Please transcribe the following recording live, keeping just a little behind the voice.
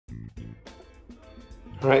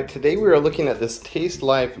All right, today we are looking at this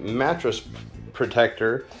TASTELIFE mattress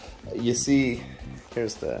protector. You see,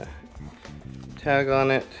 here's the tag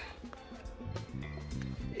on it.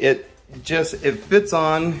 It fits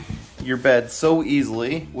on your bed so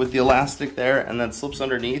easily with the elastic there and then slips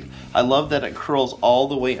underneath. I love that it curls all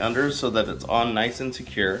the way under so that it's on nice and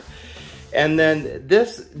secure. And then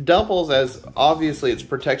this doubles as, obviously it's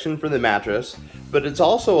protection for the mattress, but it's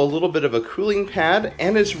also a little bit of a cooling pad,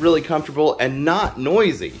 and it's really comfortable and not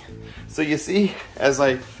noisy. So you see, as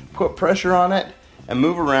I put pressure on it and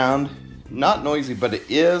move around, not noisy, but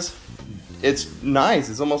it's nice.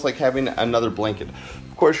 It's almost like having another blanket.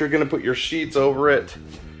 Of course, you're gonna put your sheets over it,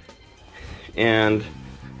 and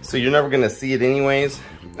so you're never gonna see it anyways,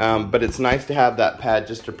 but it's nice to have that pad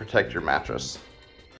just to protect your mattress.